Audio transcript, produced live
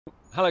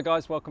Hello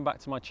guys, welcome back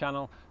to my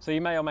channel. So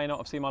you may or may not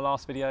have seen my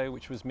last video,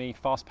 which was me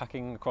fast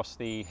packing across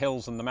the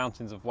hills and the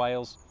mountains of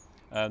Wales,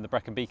 the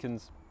Brecon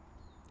Beacons,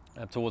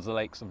 towards the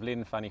lakes of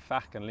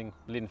Llanfani-Fach and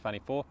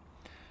Llanfani-For,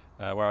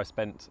 where I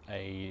spent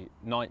a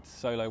night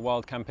solo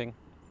wild camping.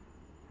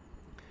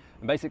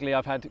 And basically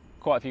I've had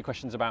quite a few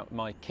questions about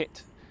my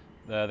kit,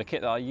 the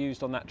kit that I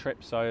used on that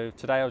trip. So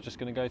today I was just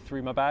going to go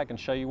through my bag and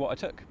show you what I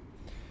took.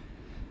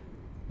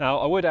 Now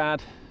I would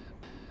add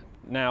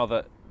now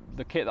that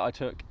the kit that I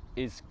took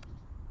is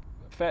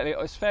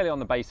fairly on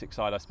the basic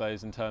side, I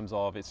suppose, in terms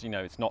of it's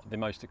not the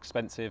most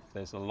expensive.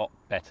 There's a lot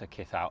better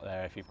kit out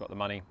there if you've got the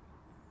money.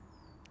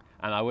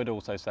 And I would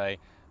also say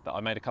that I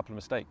made a couple of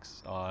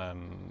mistakes,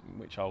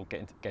 which I'll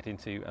get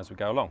into as we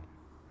go along.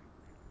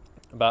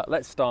 But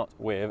let's start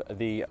with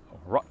the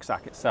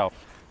rucksack itself.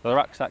 So the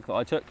rucksack that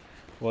I took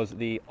was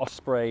the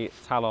Osprey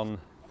Talon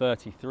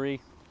 33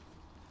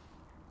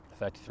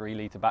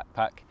 litre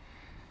backpack.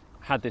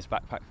 Had this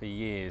backpack for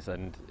years,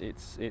 and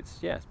it's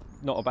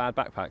not a bad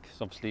backpack.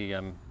 It's obviously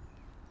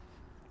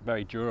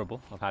very durable.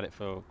 I've had it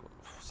for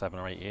 7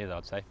 or 8 years,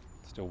 I'd say.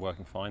 Still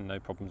working fine, no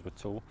problems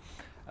at all.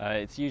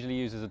 It's usually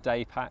used as a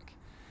day pack,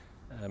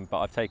 but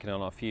I've taken it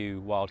on a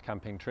few wild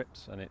camping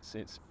trips, and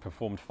it's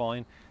performed fine.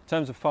 In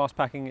terms of fast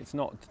packing, it's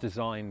not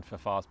designed for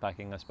fast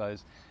packing, I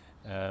suppose.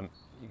 You're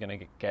going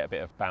to get a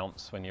bit of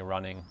bounce when you're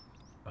running,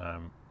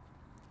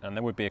 and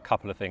there would be a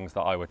couple of things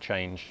that I would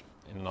change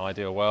in an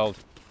ideal world.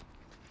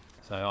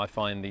 So I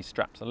find these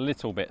straps a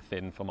little bit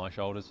thin for my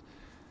shoulders,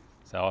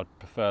 so I'd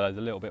prefer those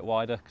a little bit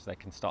wider because they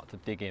can start to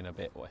dig in a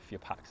bit if your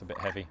pack's a bit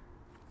heavy.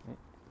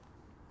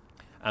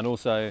 And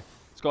also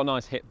it's got a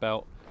nice hip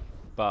belt,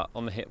 but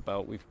on the hip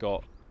belt we've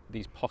got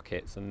these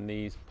pockets, and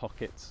these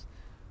pockets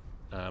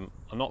are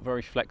not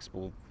very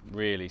flexible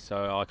really,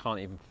 so I can't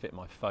even fit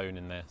my phone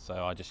in there,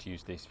 so I just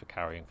use this for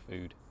carrying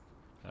food,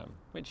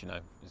 which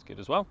is good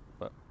as well.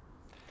 But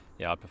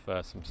yeah, I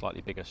prefer some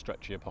slightly bigger,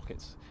 stretchier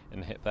pockets in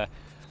the hip there.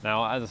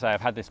 Now, as I say,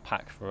 I've had this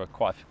pack for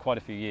quite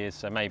a few years,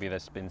 so maybe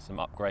there's been some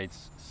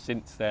upgrades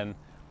since then.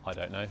 I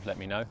don't know. Let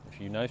me know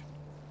if you know.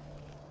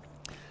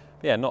 But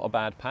yeah, not a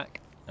bad pack,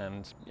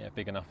 and yeah,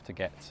 big enough to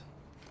get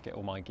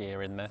all my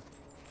gear in there.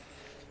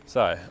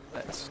 So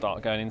let's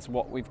start going into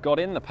what we've got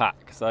in the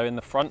pack. So in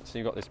the front, so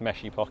you've got this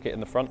meshy pocket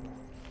in the front.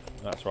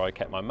 That's where I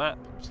kept my map.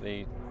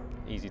 Obviously,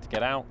 easy to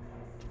get out.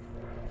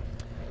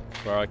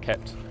 Where I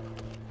kept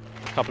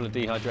a couple of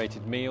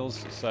dehydrated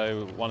meals.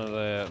 So one of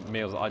the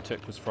meals that I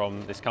took was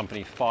from this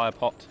company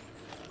Firepot.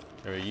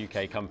 They're a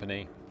UK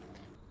company.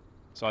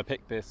 So I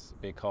picked this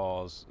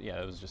because it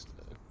was just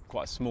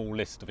quite a small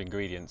list of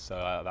ingredients,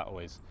 so that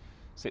always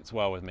sits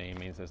well with me. It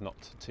means there's not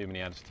too many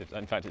additives.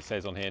 In fact, it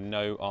says on here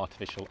no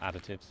artificial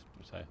additives,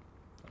 so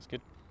that's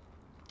good.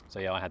 So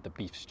yeah, I had the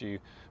beef stew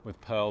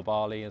with pearl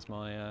barley as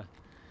my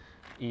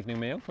evening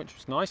meal, which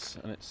was nice,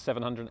 and it's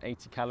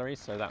 780 calories,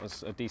 so that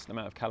was a decent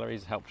amount of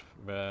calories. It helped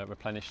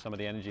replenish some of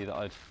the energy that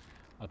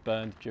I'd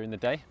burned during the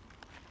day.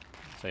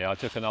 So yeah, I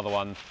took another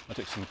one. I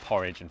took some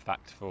porridge, in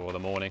fact, for the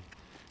morning.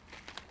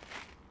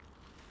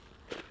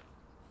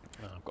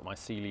 I've got my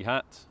Ciele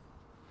hat,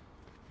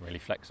 really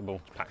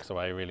flexible, packs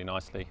away really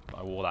nicely.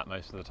 I wore that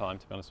most of the time,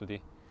 to be honest with you.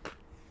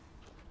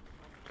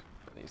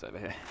 Put these over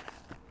here.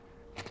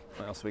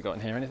 What else have we got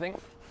in here? Anything?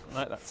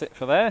 No, that's it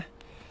for there.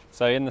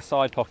 So in the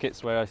side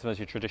pockets, where I suppose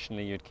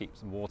you'd keep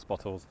some water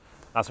bottles,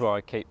 that's where I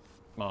keep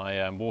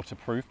my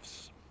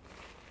waterproofs.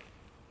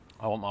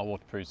 I want my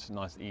waterproofs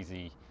nice,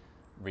 easy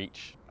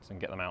reach, so I can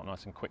get them out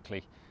nice and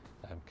quickly.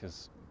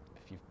 Because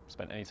if you've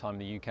spent any time in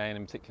the UK, and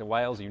in particular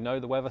Wales,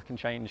 the weather can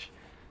change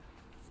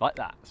like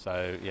that.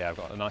 So yeah, I've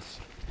got a nice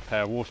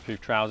pair of waterproof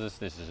trousers.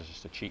 This is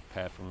just a cheap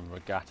pair from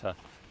Regatta.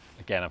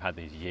 Again, I've had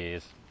these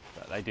years,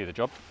 but they do the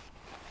job.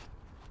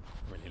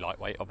 Really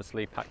lightweight,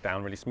 obviously, packed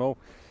down really small.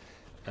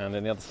 And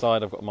then the other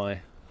side, I've got my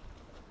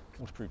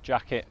waterproof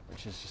jacket,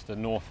 which is just a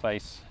North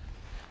Face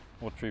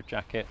waterproof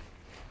jacket.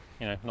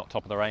 Not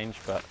top of the range,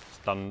 but it's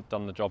done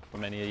the job for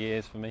many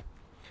years for me.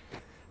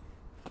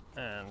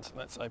 And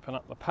let's open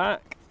up the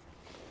pack.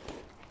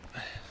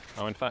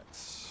 Oh, in fact,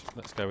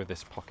 let's go with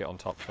this pocket on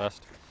top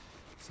first.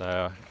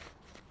 So,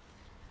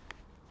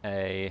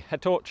 a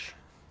head torch.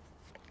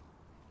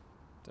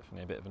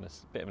 Definitely a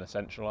bit of an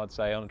essential, I'd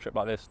say, on a trip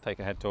like this. Take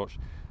a head torch.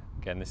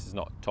 Again, this is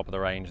not top of the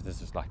range.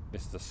 This is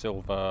a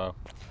Silva.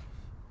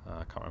 I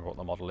can't remember what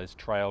the model is.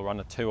 Trail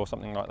Runner 2 or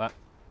something like that.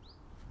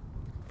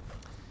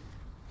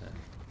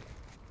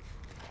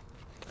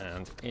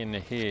 And in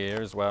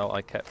here as well,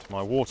 I kept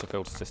my water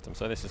filter system.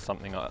 So this is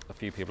something a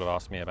few people have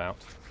asked me about.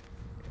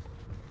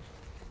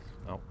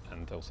 Oh,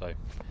 and also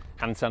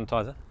hand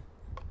sanitizer.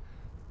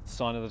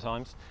 Sign of the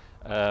times.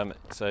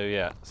 So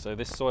yeah, so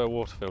this Sawyer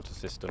water filter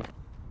system.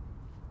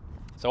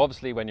 So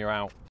obviously, when you're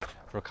out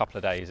for a couple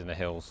of days in the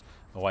hills,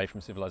 away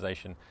from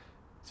civilization,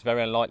 it's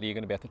very unlikely you're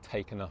going to be able to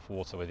take enough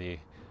water with you,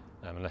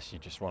 unless you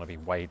just want to be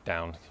weighed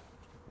down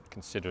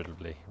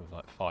considerably with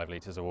like 5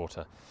 litres of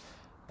water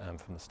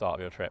from the start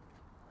of your trip.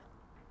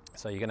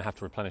 So you're going to have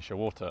to replenish your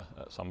water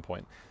at some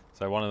point.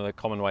 So one of the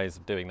common ways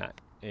of doing that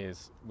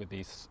is with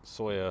these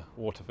Sawyer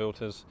water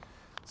filters.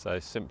 So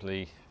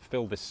simply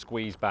fill this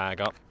squeeze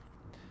bag up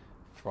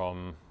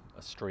from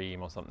a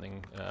stream or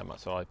something.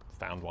 So I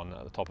found one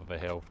at the top of a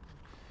hill,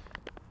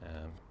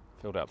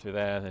 filled it up through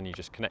there. Then you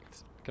just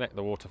connect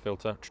the water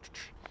filter,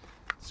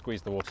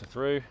 squeeze the water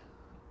through,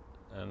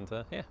 and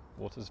yeah,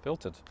 water's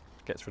filtered.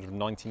 Gets rid of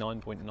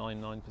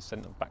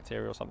 99.99% of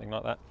bacteria or something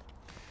like that.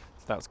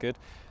 So that's good.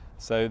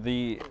 So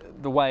the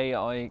way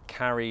I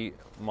carry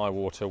my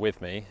water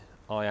with me,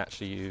 I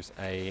actually use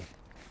a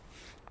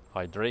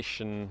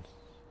hydration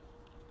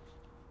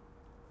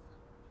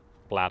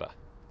bladder.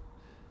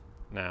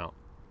 Now,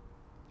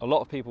 a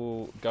lot of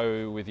people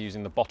go with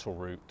using the bottle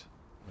route,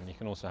 and you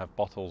can also have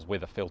bottles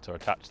with a filter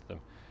attached to them.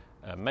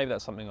 Maybe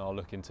that's something I'll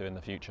look into in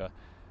the future,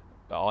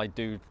 but I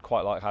do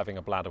quite like having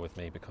a bladder with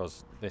me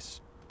because this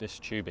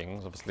tubing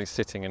is obviously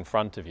sitting in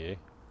front of you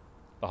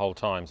the whole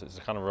time, so it's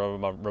a kind of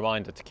a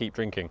reminder to keep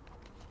drinking.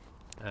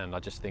 And I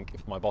just think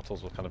if my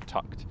bottles were kind of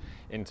tucked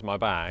into my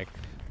bag,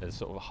 there's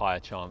sort of a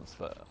higher chance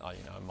that I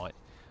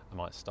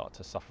might start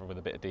to suffer with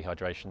a bit of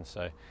dehydration.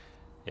 So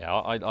yeah,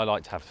 I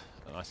like to have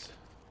a nice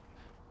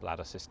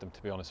bladder system,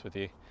 to be honest with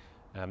you.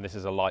 This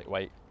is a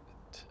lightweight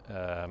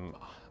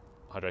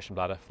hydration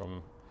bladder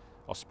from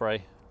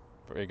Osprey,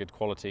 very good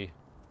quality.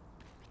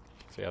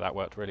 So yeah, that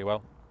worked really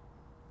well.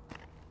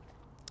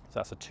 So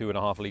that's a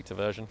 2.5 litre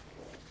version.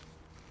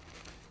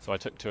 So I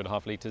took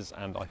 2.5 litres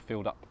and I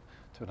filled up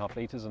 2.5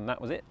 litres, and that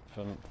was it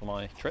for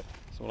my trip.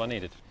 That's all I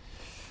needed.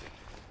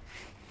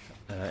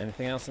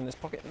 Anything else in this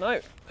pocket?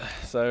 No.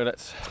 So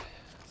let's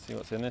see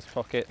what's in this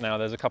pocket. Now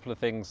there's a couple of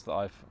things that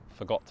I've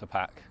forgot to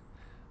pack,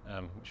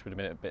 which would have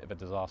been a bit of a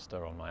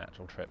disaster on my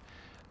actual trip.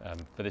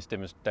 For this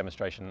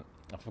demonstration,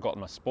 I've forgotten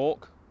my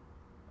spork,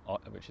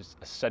 which is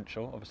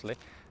essential, obviously.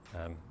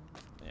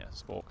 Yeah,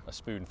 spork, a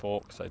spoon,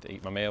 fork, so to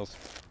eat my meals,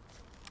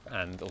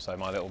 and also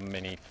my little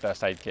mini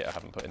first aid kit I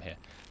haven't put in here.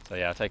 So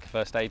yeah, I take a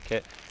first aid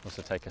kit,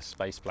 also take a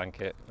space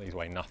blanket. These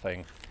weigh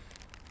nothing.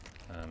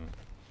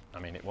 I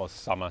mean, it was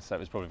summer, so it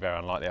was probably very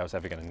unlikely I was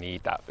ever going to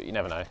need that, but you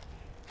never know.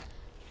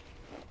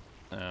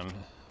 A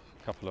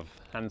couple of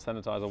hand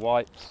sanitizer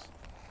wipes,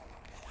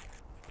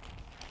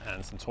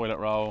 and some toilet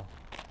roll,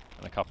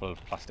 and a couple of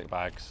plastic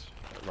bags,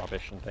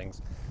 rubbish and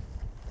things.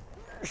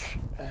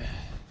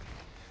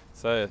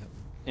 So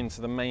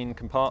into the main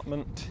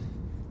compartment.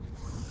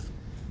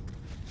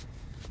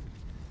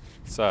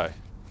 So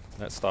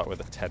let's start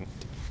with a tent.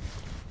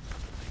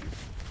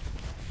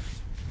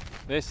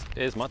 This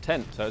is my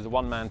tent. So it's a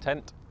one-man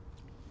tent.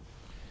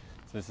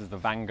 So this is the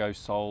Vango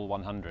Soul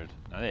 100.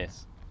 Now this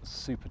is a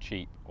super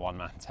cheap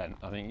one-man tent.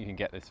 I think you can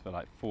get this for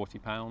like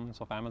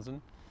 £40 off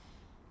Amazon.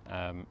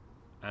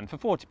 And for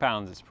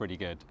 £40 it's pretty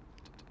good.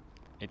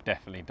 It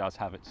definitely does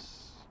have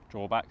its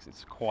drawbacks.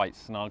 It's quite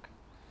snug.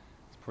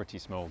 It's pretty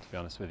small, to be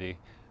honest with you.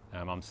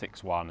 I'm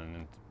 6'1",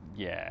 and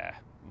yeah,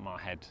 my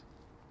head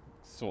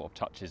sort of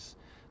touches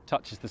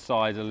the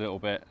sides a little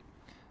bit,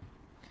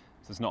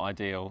 so it's not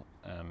ideal.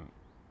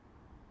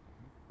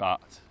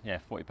 But yeah,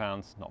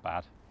 £40, not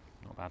bad.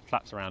 Not bad.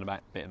 Flaps around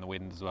a bit in the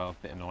wind as well, a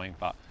bit annoying,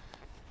 but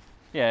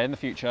yeah, in the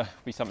future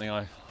will be something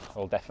I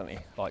will definitely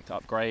like to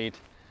upgrade.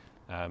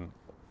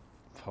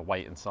 For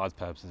weight and size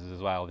purposes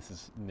as well, this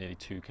is nearly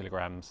 2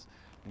 kilograms,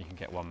 and you can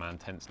get one-man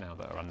tents now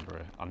that are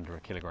under a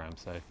kilogram.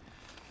 So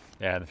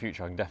yeah, in the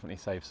future I can definitely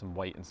save some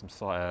weight and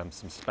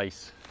some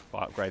space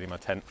by upgrading my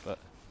tent. But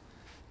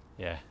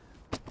yeah,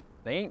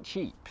 they ain't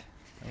cheap.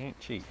 They ain't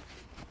cheap.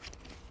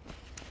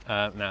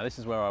 Now this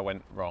is where I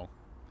went wrong.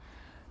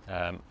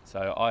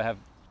 So I have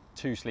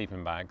 2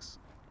 sleeping bags.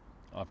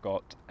 I've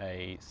got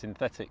a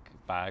synthetic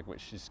bag,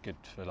 which is good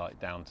for like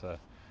down to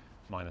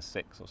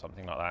 -6 or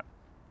something like that.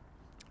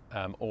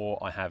 Or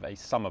I have a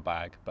summer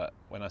bag, but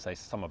when I say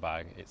summer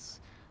bag, it's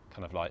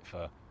kind of like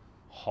for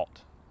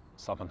hot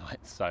summer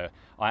nights. So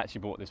I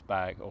actually bought this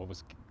bag, or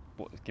was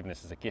given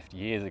this as a gift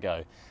years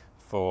ago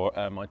for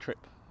my trip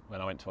when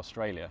I went to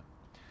Australia.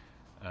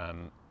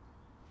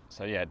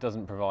 So yeah, it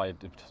doesn't really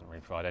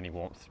provide any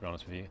warmth, to be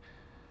honest with you.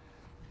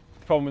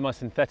 The problem with my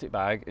synthetic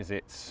bag is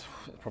it's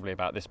probably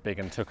about this big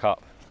and took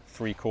up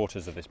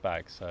 3/4 of this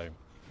bag, so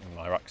in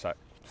my rucksack.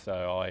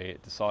 So I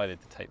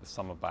decided to take the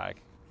summer bag,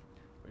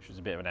 which was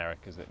a bit of an error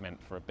because it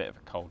meant for a bit of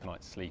a cold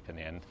night's sleep in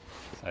the end.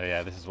 So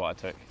yeah, this is what I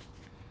took.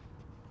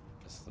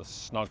 This is the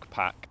Snug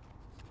Pack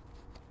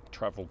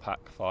Travel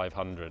Pack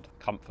 500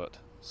 Comfort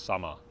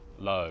Summer,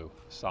 low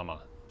summer.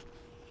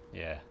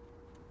 Yeah.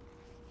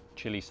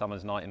 Chilly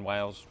summer's night in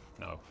Wales,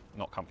 no,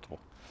 not comfortable.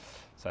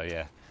 So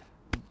yeah,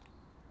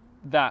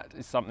 that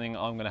is something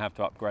I'm going to have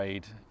to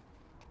upgrade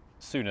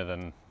sooner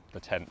than the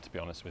tent, to be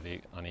honest with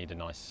you. I need a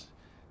nice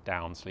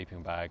down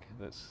sleeping bag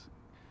that's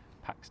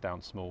packs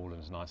down small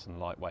and is nice and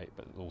lightweight,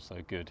 but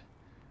also good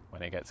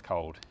when it gets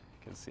cold,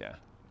 because yeah,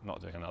 I'm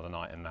not doing another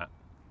night in that.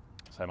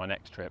 So my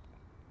next trip,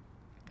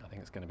 I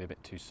think it's going to be a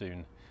bit too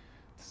soon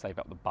to save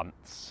up the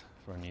bunts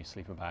for a new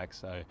sleeping bag,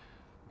 so I'm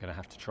going to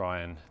have to try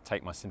and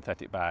take my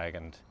synthetic bag,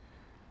 and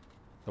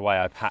the way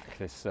I pack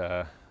this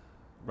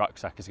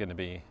rucksack is going to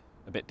be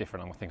a bit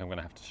different. I think I'm going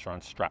to have to try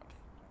and strap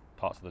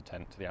parts of the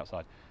tent to the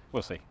outside.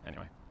 We'll see,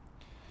 anyway.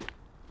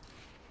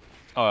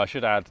 Oh, I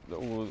should add that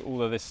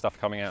all of this stuff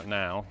coming out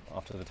now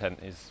after the tent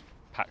is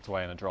packed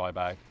away in a dry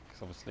bag,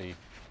 because obviously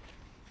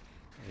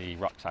the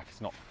rucksack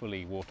is not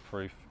fully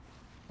waterproof.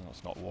 Well,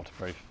 it's not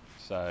waterproof,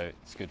 so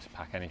it's good to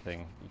pack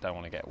anything. You don't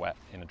want to get wet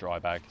in a dry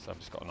bag, so I've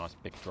just got a nice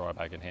big dry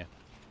bag in here.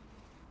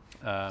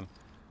 I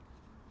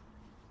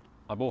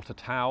bought a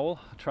towel,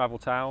 a travel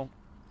towel.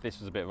 This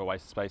was a bit of a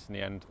waste of space in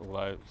the end,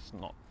 although it's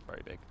not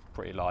very big,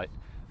 pretty light.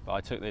 But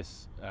I took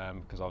this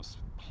because I was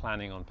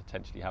planning on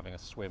potentially having a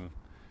swim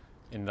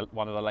in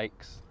one of the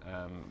lakes,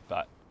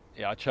 but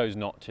yeah, I chose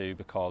not to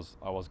because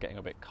I was getting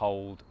a bit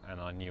cold and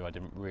I knew I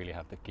didn't really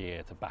have the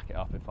gear to back it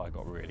up if I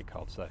got really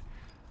cold, so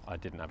I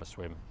didn't have a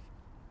swim.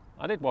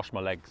 I did wash my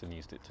legs and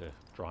used it to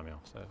dry me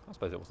off, so I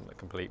suppose it wasn't a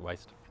complete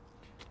waste.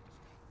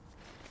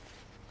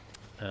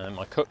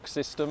 My cook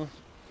system.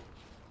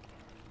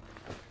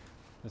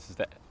 This is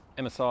the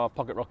MSR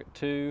Pocket Rocket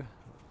 2.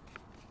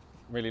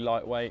 Really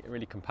lightweight,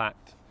 really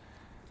compact.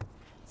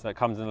 So it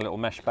comes in a little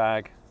mesh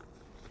bag.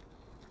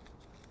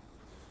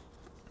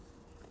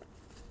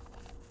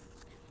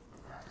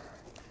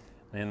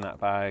 In that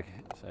bag,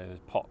 so the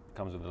pot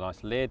comes with a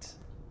nice lid.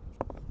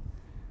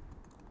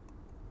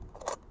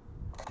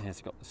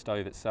 Here's got the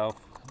stove itself.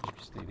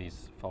 Obviously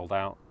these fold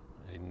out.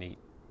 Really neat.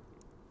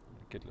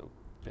 Good little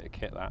bit of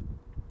kit, that.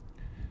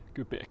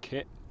 Good bit of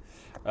kit.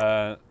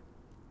 The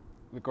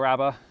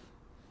grabber.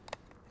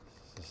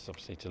 This is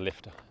obviously to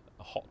lift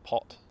a hot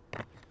pot.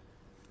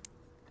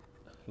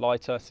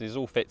 Lighter, so this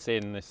all fits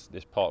in this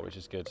pot, which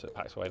is good, so it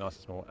packs away nice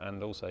and small,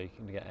 and also you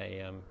can get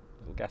a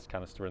little gas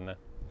canister in there.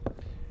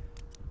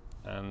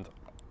 And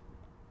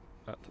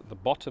at the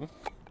bottom,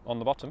 on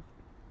the bottom,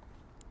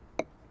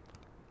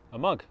 a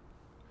mug.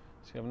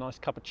 So you have a nice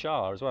cup of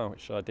cha as well,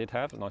 which I did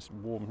have, a nice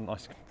warm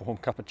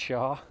cup of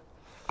cha.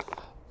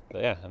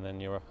 But yeah, and then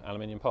your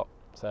aluminium pot.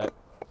 So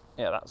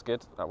yeah, that's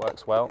good, that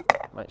works well.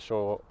 Make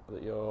sure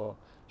that you're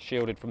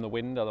shielded from the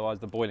wind, otherwise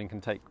the boiling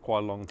can take quite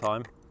a long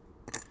time.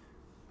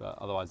 But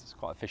otherwise it's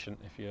quite efficient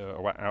if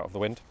you're out of the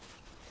wind.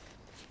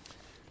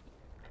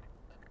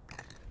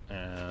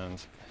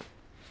 And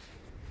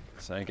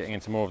so getting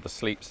into more of the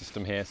sleep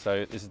system here.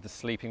 So this is the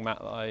sleeping mat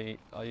that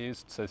I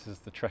used. So this is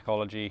the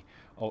Trekology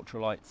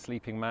Ultralite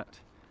sleeping mat.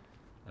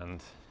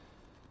 And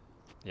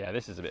yeah,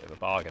 this is a bit of a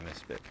bargain,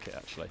 this bit of kit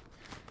actually.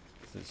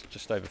 So it's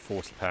just over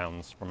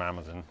 £40 from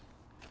Amazon.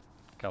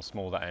 Look how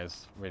small that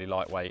is, really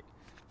lightweight,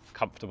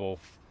 comfortable.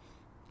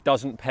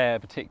 Doesn't pair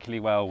particularly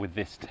well with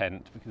this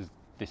tent because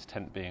this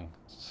tent being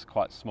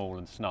quite small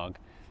and snug,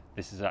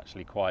 this is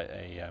actually quite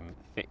a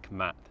thick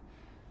mat.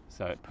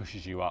 So it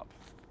pushes you up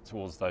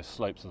towards those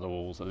slopes of the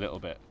walls a little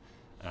bit,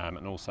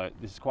 and also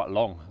this is quite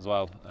long as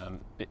well, a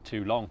bit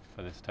too long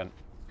for this tent.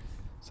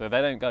 So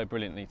they don't go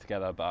brilliantly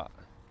together, but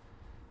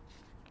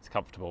it's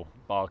comfortable,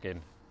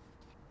 bargain.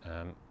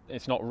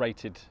 It's not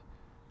rated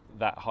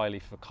that highly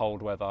for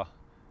cold weather,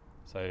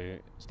 so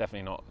it's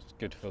definitely not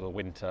good for the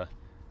winter.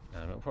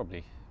 It'll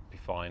probably be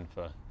fine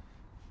for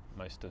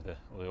most of the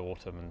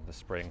autumn and the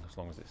spring, as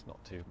long as it's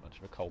not too much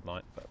of a cold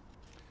night. But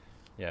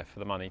yeah, for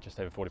the money, just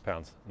over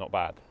 £40, not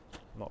bad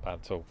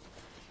at all.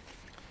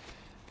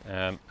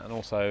 And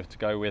also to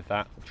go with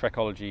that,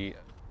 Trekology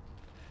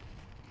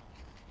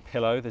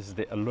pillow. This is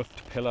the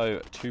Aluft pillow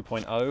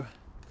 2.0.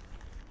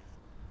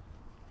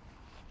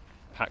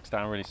 Packs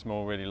down really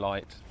small, really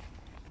light.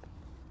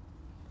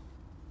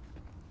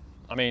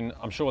 I mean,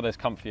 I'm sure there's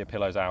comfier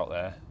pillows out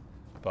there,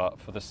 but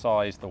for the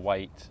size, the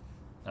weight,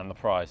 and the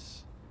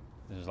price,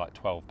 this is like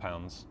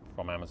 £12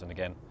 from Amazon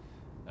again.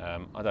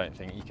 I don't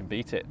think you can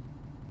beat it.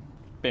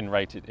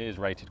 It is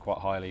rated quite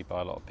highly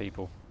by a lot of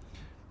people.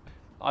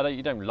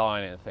 You don't lie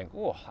on it and think,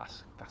 oh,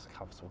 that's a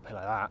comfortable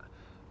pillow, that.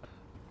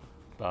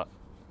 But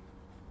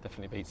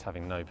definitely beats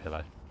having no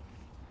pillow.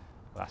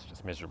 That's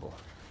just miserable.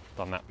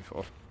 Done that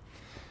before.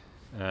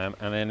 And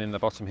then in the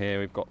bottom here,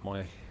 we've got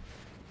my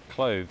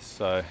clothes.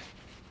 So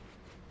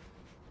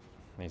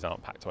these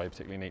aren't packed away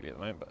particularly neatly at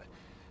the moment, but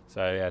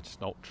so yeah,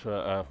 just an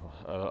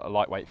a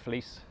lightweight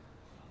fleece.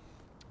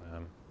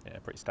 Yeah,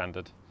 pretty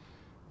standard.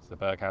 It's the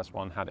Berghaus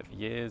one, had it for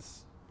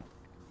years.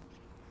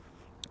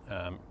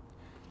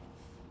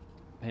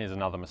 Here's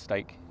another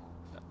mistake.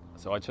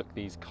 So I took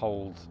these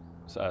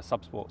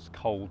Subsports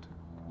cold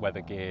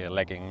weather gear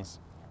leggings.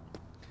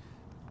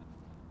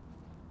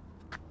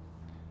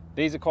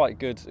 These are quite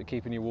good at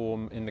keeping you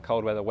warm in the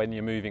cold weather when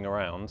you're moving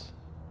around,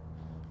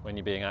 when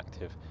you're being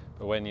active.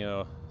 But when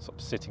you're sort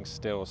of sitting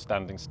still,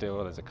 standing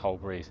still, there's a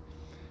cold breeze.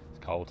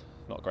 It's cold,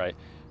 not great.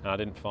 And I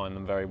didn't find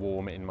them very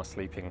warm in my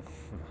sleeping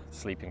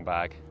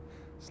bag,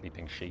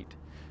 sleeping sheet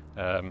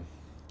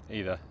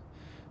either.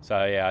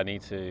 So yeah, I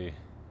need to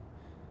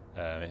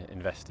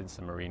invest in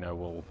some merino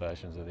wool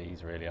versions of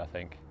these, really, I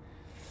think.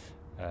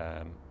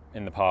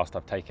 In the past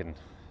I've taken,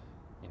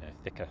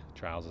 thicker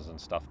trousers and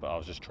stuff, but I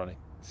was just trying to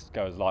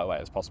go as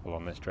lightweight as possible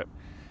on this trip.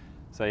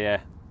 So yeah,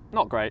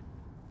 not great,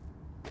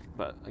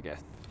 but I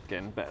guess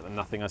getting better than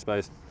nothing, I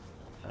suppose.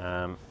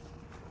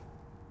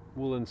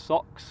 Woolen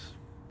socks,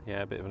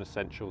 yeah, a bit of an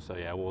essential. So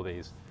yeah, I wore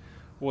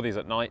these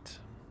at night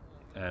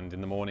and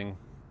in the morning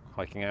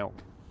hiking out.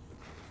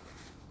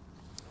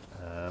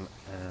 And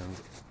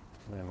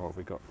then what have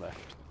we got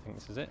left? I think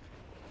this is it.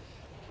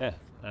 Yeah,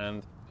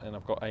 and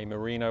I've got a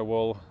merino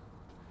wool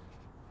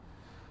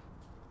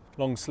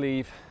long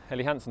sleeve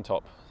Helly Hansen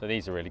top. So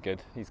these are really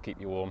good. These keep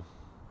you warm.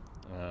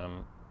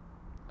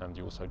 And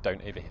you also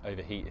don't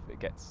overheat if it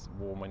gets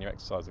warm when you're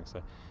exercising.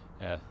 So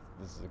yeah,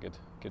 this is a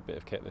good bit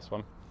of kit, this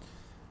one.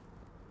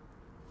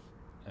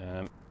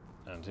 And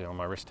you know, on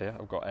my wrist here,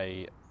 I've got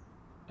a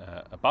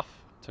buff.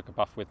 Took a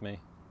buff with me.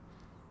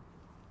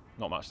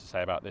 Not much to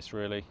say about this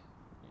really.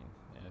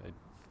 They're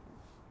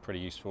pretty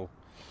useful.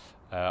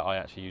 I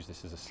actually use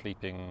this as a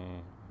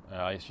sleeping.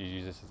 I actually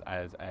use this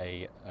as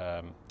a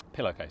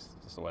pillowcase.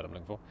 That's the word I'm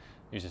looking for.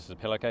 Use this as a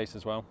pillowcase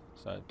as well,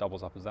 so it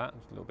doubles up as that.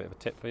 Just a little bit of a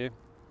tip for you.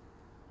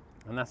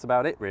 And that's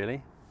about it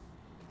really.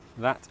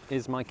 That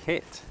is my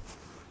kit.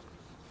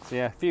 So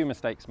yeah, a few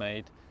mistakes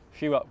made, a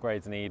few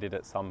upgrades needed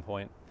at some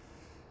point.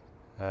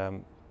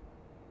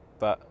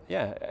 But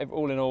yeah,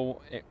 all in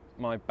all,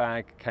 my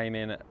bag came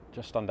in at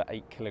just under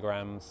 8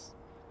 kilograms.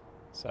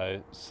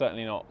 So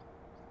certainly not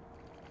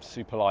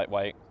super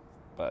lightweight,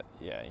 but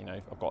yeah, you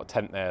know, I've got a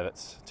tent there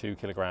that's 2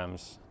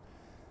 kilograms,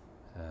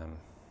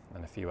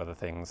 and a few other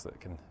things that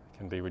can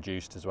be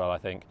reduced as well, I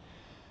think.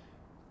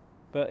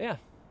 But yeah,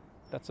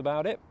 that's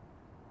about it.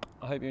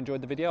 I hope you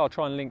enjoyed the video. I'll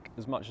try and link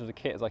as much of the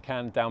kit as I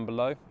can down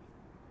below.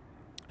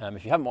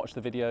 If you haven't watched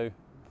the video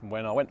from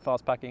when I went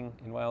fast packing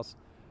in Wales,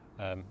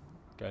 go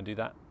and do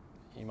that.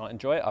 You might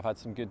enjoy it. I've had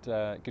some good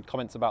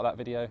comments about that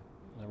video.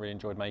 I really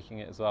enjoyed making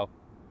it as well.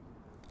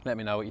 Let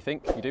me know what you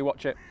think if you do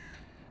watch it.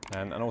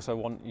 And also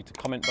want you to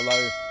comment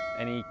below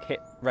any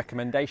kit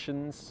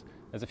recommendations.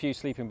 There's a few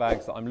sleeping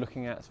bags that I'm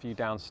looking at, a few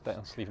down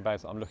sleeping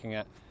bags that I'm looking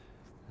at.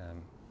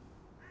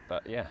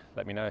 But yeah,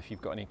 let me know if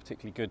you've got any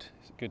particularly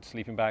good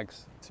sleeping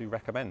bags to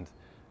recommend.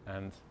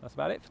 And that's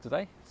about it for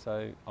today.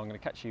 So I'm going to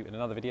catch you in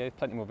another video.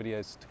 Plenty more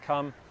videos to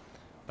come.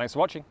 Thanks for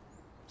watching.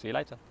 See you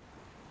later.